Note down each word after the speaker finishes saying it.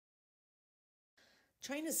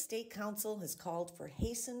China's State Council has called for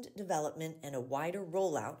hastened development and a wider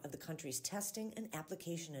rollout of the country's testing and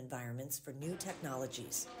application environments for new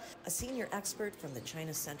technologies. A senior expert from the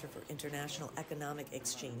China Center for International Economic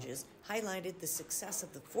Exchanges highlighted the success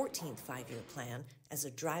of the 14th five-year plan as a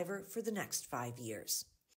driver for the next 5 years.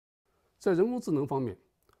 在人工智能方面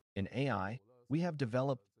In AI, we have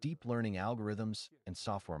developed deep learning algorithms and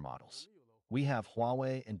software models. We have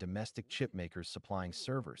Huawei and domestic chip makers supplying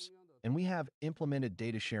servers, and we have implemented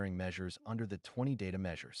data sharing measures under the 20 data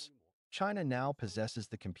measures. China now possesses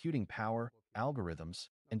the computing power, algorithms,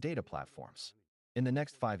 and data platforms. In the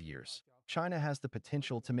next 5 years, China has the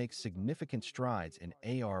potential to make significant strides in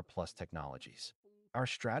AR+ technologies. Our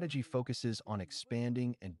strategy focuses on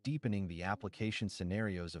expanding and deepening the application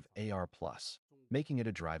scenarios of AR+, making it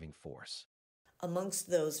a driving force. Amongst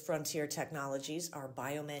those frontier technologies are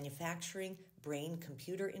biomanufacturing,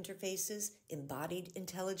 brain-computer interfaces, embodied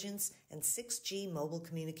intelligence, and 6G mobile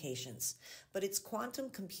communications. But it's quantum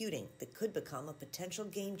computing that could become a potential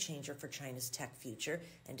game changer for China's tech future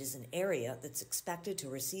and is an area that's expected to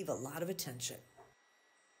receive a lot of attention.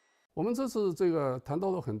 我们这次谈到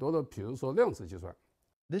了很多的，比如说量子计算。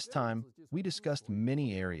 This time, we discussed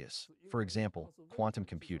many areas, for example, quantum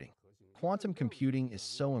computing. Quantum computing is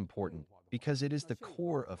so important because it is the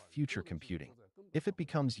core of future computing. If it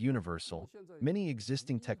becomes universal, many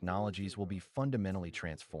existing technologies will be fundamentally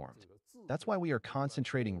transformed. That's why we are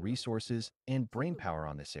concentrating resources and brainpower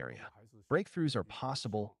on this area. Breakthroughs are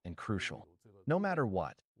possible and crucial. No matter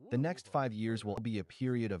what, the next 5 years will be a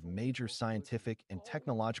period of major scientific and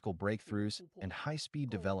technological breakthroughs and high-speed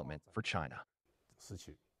development for China.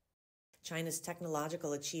 China's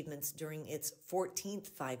technological achievements during its 14th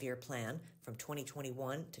five-year plan from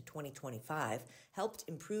 2021 to 2025 helped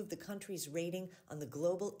improve the country's rating on the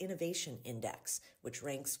Global Innovation Index, which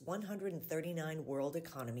ranks 139 world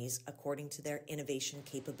economies according to their innovation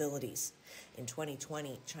capabilities. In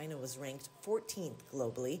 2020, China was ranked 14th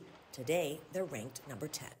globally. Today, they're ranked number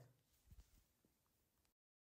 10.